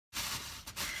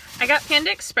I got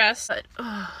Panda Express, but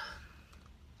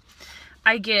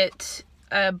I get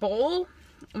a bowl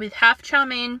with half chow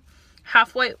mein,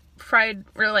 half white fried,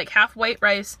 or like half white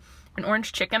rice, and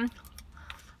orange chicken.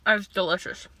 It's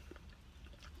delicious.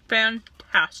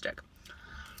 Fantastic.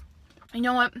 You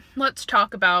know what? Let's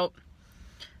talk about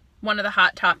one of the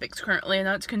hot topics currently, and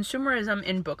that's consumerism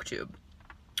in BookTube.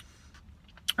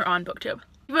 Or on BookTube.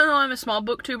 Even though I'm a small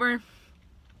booktuber,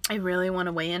 I really want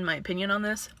to weigh in my opinion on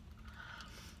this.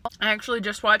 I actually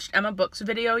just watched Emma Book's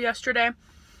video yesterday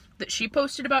that she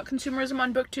posted about consumerism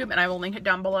on BookTube, and I will link it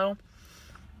down below.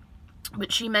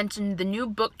 But she mentioned the new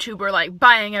booktuber, like,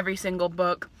 buying every single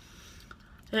book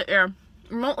that they're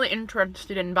remotely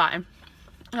interested in buying.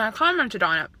 And I commented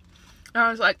on it. And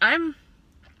I was like, I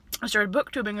started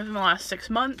booktubing within the last 6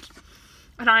 months,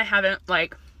 and I haven't,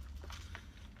 like,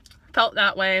 felt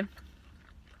that way.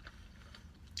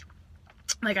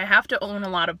 Like, I have to own a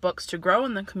lot of books to grow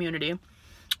in the community.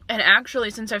 And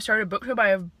actually, since I've started BookTube, I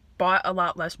have bought a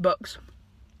lot less books.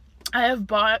 I have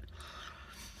bought,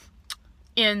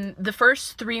 in the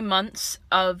first 3 months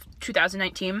of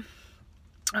 2019,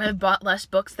 I have bought less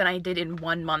books than I did in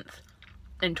 1 month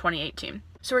in 2018.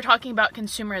 So we're talking about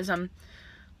consumerism,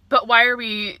 but why are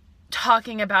we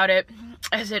talking about it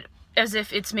as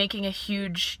if it's making a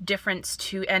huge difference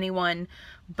to anyone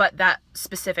but that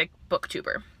specific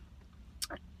booktuber?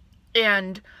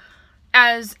 And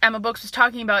as Emma Books was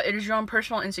talking about, it is your own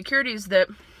personal insecurities that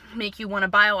make you want to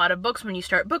buy a lot of books when you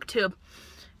start BookTube.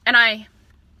 And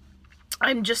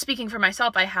I'm just speaking for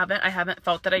myself. I haven't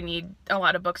felt that I need a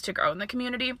lot of books to grow in the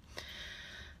community.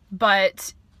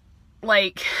 But,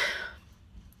 like,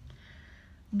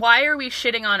 why are we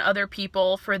shitting on other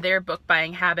people for their book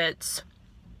buying habits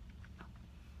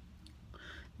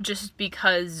just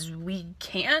because we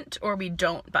can't or we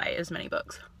don't buy as many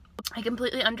books? I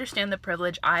completely understand the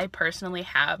privilege I personally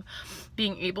have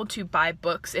being able to buy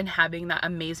books and having that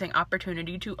amazing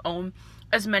opportunity to own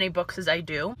as many books as I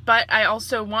do, but I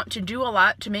also want to do a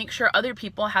lot to make sure other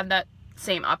people have that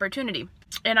same opportunity.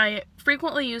 And I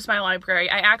frequently use my library.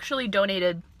 I actually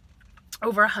donated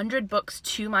over 100 books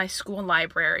to my school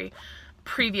library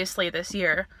previously this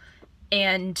year,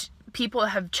 and people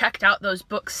have checked out those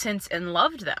books since and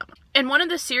loved them. And one of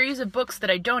the series of books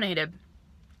that I donated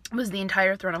was the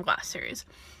entire Throne of Glass series,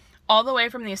 all the way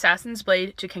from the Assassin's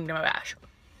Blade to Kingdom of Ash.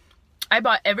 I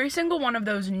bought every single one of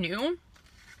those new,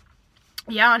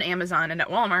 yeah, on Amazon and at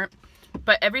Walmart,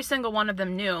 but every single one of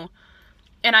them new,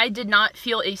 and I did not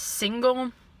feel a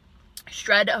single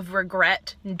shred of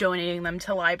regret donating them to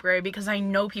the library because I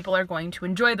know people are going to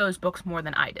enjoy those books more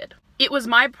than I did. It was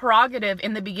my prerogative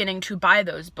in the beginning to buy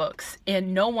those books,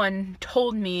 and no one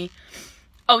told me,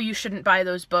 oh, you shouldn't buy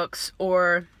those books,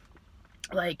 or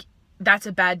like, that's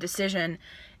a bad decision,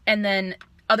 and then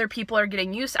other people are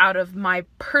getting use out of my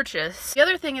purchase. The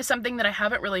other thing is something that I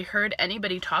haven't really heard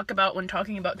anybody talk about when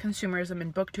talking about consumerism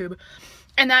in BookTube,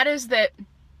 and that is that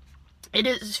it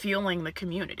is fueling the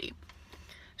community.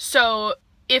 So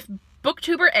if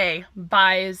booktuber A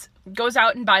goes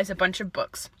out and buys a bunch of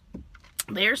books,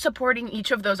 they are supporting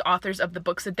each of those authors of the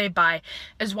books that they buy,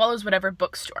 as well as whatever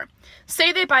bookstore.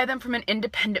 Say they buy them from an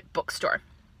independent bookstore.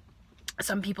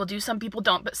 Some people do, some people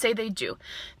don't, but say they do.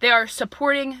 They are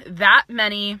supporting that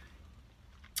many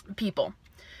people.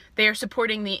 They are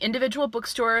supporting the individual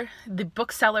bookstore, the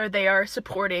bookseller, they are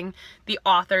supporting the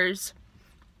authors.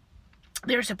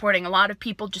 They're supporting a lot of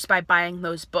people just by buying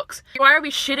those books. Why are we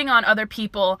shitting on other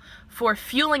people for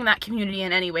fueling that community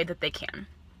in any way that they can?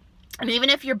 And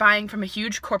even if you're buying from a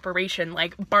huge corporation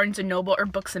like Barnes & Noble or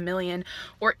Books A Million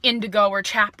or Indigo or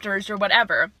Chapters or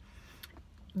whatever,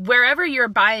 wherever you're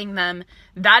buying them,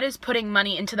 that is putting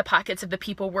money into the pockets of the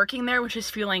people working there, which is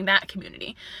fueling that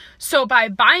community. So by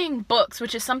buying books,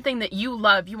 which is something that you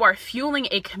love, you are fueling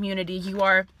a community, you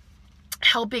are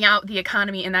helping out the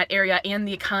economy in that area and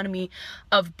the economy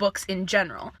of books in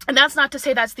general. And that's not to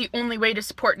say that's the only way to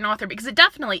support an author, because it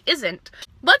definitely isn't.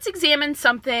 Let's examine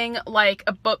something like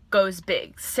a book goes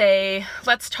big. Say,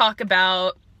 let's talk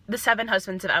about The 7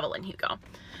 Husbands of Evelyn Hugo.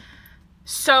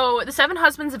 So, The 7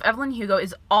 Husbands of Evelyn Hugo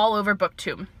is all over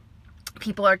BookTube.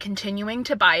 People are continuing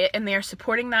to buy it, and they are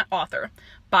supporting that author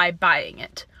by buying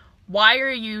it. Why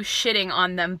are you shitting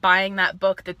on them buying that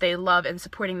book that they love and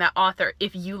supporting that author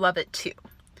if you love it too?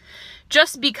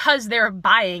 Just because they're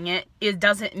buying it, it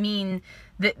doesn't mean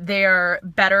that they're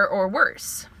better or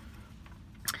worse.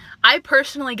 I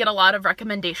personally get a lot of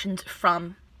recommendations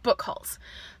from book hauls.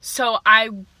 So, I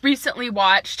recently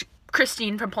watched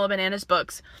Christine from Pull Bananas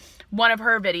Books, one of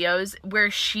her videos where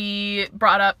she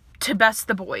brought up To Best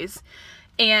the Boys,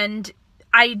 and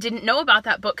I didn't know about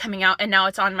that book coming out, and now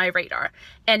it's on my radar,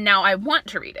 and now I want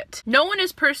to read it. No one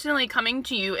is personally coming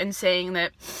to you and saying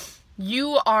that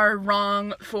you are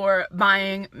wrong for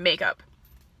buying makeup.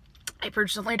 I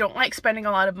personally don't like spending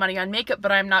a lot of money on makeup,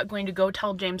 but I'm not going to go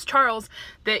tell James Charles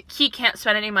that he can't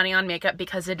spend any money on makeup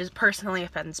because it personally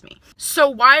offends me. So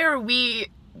why are we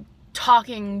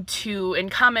talking to and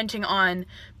commenting on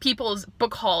people's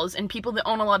book hauls and people that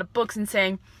own a lot of books and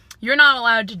saying, you're not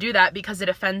allowed to do that because it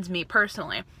offends me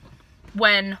personally,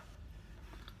 when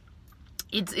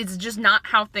it's just not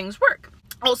how things work?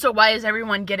 Also, why is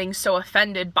everyone getting so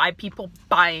offended by people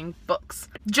buying books?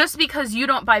 Just because you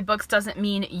don't buy books doesn't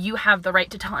mean you have the right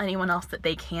to tell anyone else that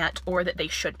they can't or that they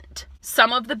shouldn't.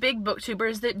 Some of the big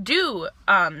booktubers that do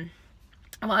a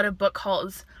lot of book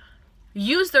hauls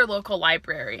use their local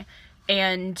library,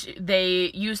 and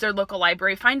they use their local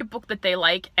library, find a book that they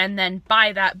like, and then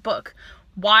buy that book.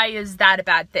 Why is that a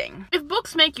bad thing? If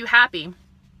books make you happy,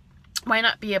 why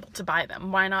not be able to buy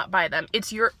them? Why not buy them?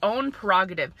 It's your own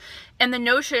prerogative. And the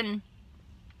notion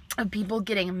of people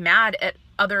getting mad at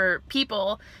other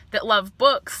people that love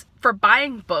books for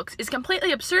buying books is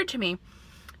completely absurd to me.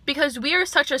 Because we are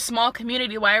such a small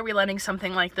community, why are we letting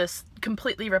something like this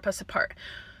completely rip us apart?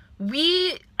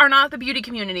 We are not the beauty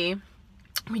community.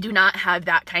 We do not have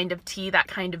that kind of tea, that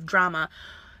kind of drama.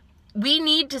 We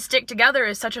need to stick together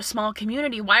as such a small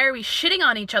community. Why are we shitting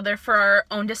on each other for our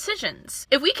own decisions?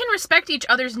 If we can respect each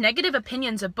other's negative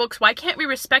opinions of books, why can't we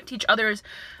respect each other's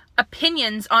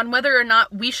opinions on whether or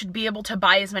not we should be able to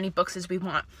buy as many books as we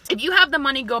want? If you have the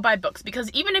money, go buy books, because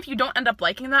even if you don't end up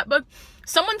liking that book,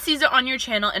 someone sees it on your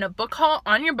channel in a book haul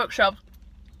on your bookshelf,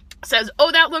 says,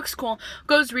 oh, that looks cool,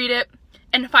 goes read it,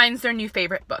 and finds their new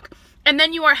favorite book. And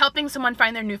then you are helping someone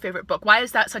find their new favorite book. Why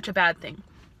is that such a bad thing?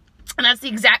 And that's the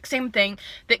exact same thing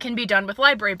that can be done with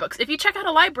library books. If you check out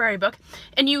a library book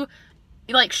and you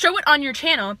like show it on your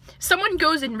channel, someone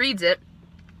goes and reads it,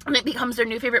 and it becomes their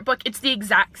new favorite book. It's the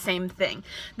exact same thing.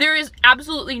 There is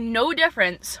absolutely no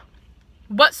difference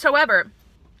whatsoever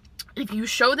if you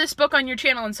show this book on your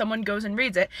channel and someone goes and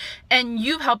reads it, and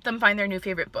you've helped them find their new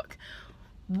favorite book.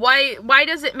 Why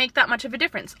does it make that much of a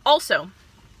difference? Also,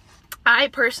 I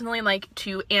personally like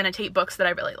to annotate books that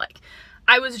I really like.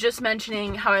 I was just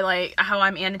mentioning how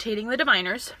I'm annotating The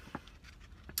Diviners,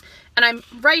 and I'm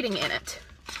writing in it,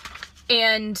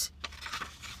 and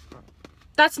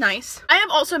that's nice. I have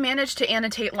also managed to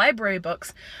annotate library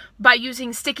books by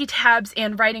using sticky tabs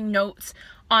and writing notes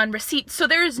on receipts. So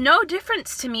there is no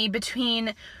difference to me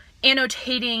between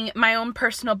annotating my own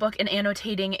personal book and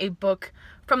annotating a book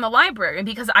from the library,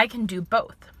 because I can do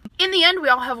both. In the end, we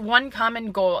all have one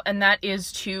common goal, and that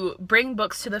is to bring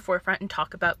books to the forefront and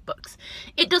talk about books.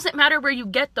 It doesn't matter where you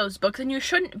get those books, and you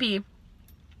shouldn't be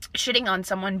shitting on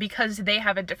someone because they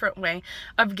have a different way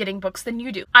of getting books than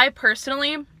you do. I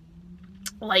personally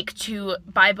like to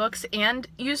buy books and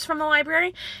use from the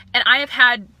library, and I have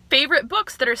had favorite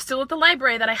books that are still at the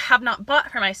library that I have not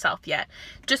bought for myself yet,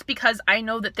 just because I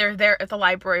know that they're there at the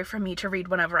library for me to read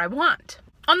whenever I want.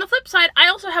 On the flip side, I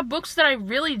also have books that I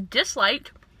really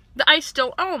disliked that I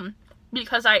still own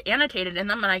because I annotated in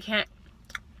them and I can't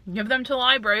give them to the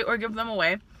library or give them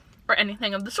away or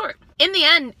anything of the sort. In the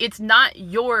end, it's not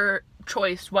your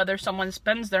choice whether someone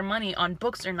spends their money on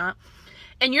books or not.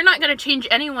 And you're not going to change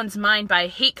anyone's mind by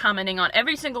hate commenting on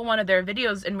every single one of their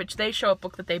videos in which they show a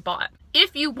book that they bought.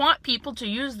 If you want people to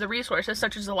use the resources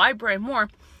such as the library more,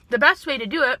 the best way to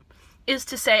do it is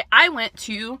to say, I went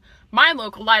to my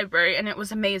local library and it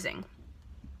was amazing.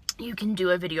 You can do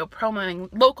a video promoting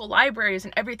local libraries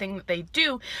and everything that they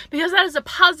do, because that is a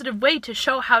positive way to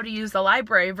show how to use the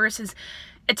library versus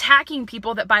attacking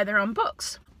people that buy their own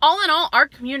books. All in all, our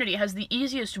community has the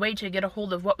easiest way to get a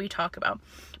hold of what we talk about.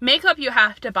 Makeup you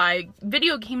have to buy,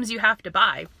 video games you have to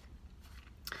buy.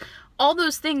 All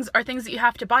those things are things that you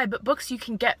have to buy, but books you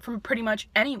can get from pretty much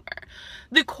anywhere.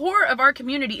 The core of our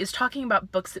community is talking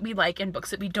about books that we like and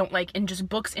books that we don't like, and just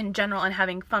books in general, and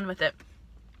having fun with it.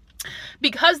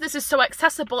 Because this is so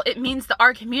accessible, it means that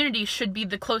our community should be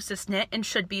the closest knit and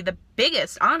should be the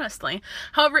biggest, honestly.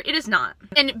 However, it is not.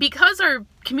 And because our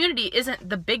community isn't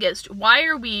the biggest, why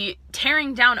are we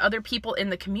tearing down other people in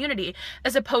the community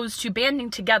as opposed to banding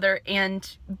together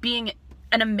and being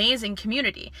an amazing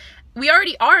community? We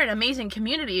already are an amazing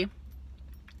community,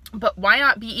 but why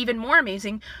not be even more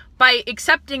amazing by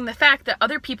accepting the fact that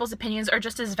other people's opinions are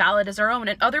just as valid as our own,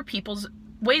 and other people's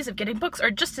ways of getting books are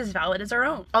just as valid as our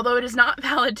own. Although it is not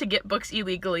valid to get books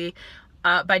illegally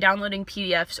by downloading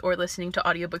PDFs or listening to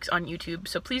audiobooks on YouTube,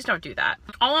 so please don't do that.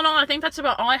 All in all, I think that's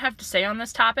about all I have to say on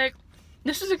this topic.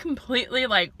 This is a completely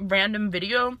random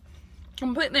video,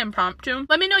 completely impromptu.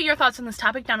 Let me know your thoughts on this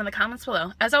topic down in the comments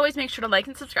below. As always, make sure to like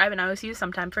and subscribe, and I will see you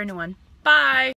sometime for a new one. Bye!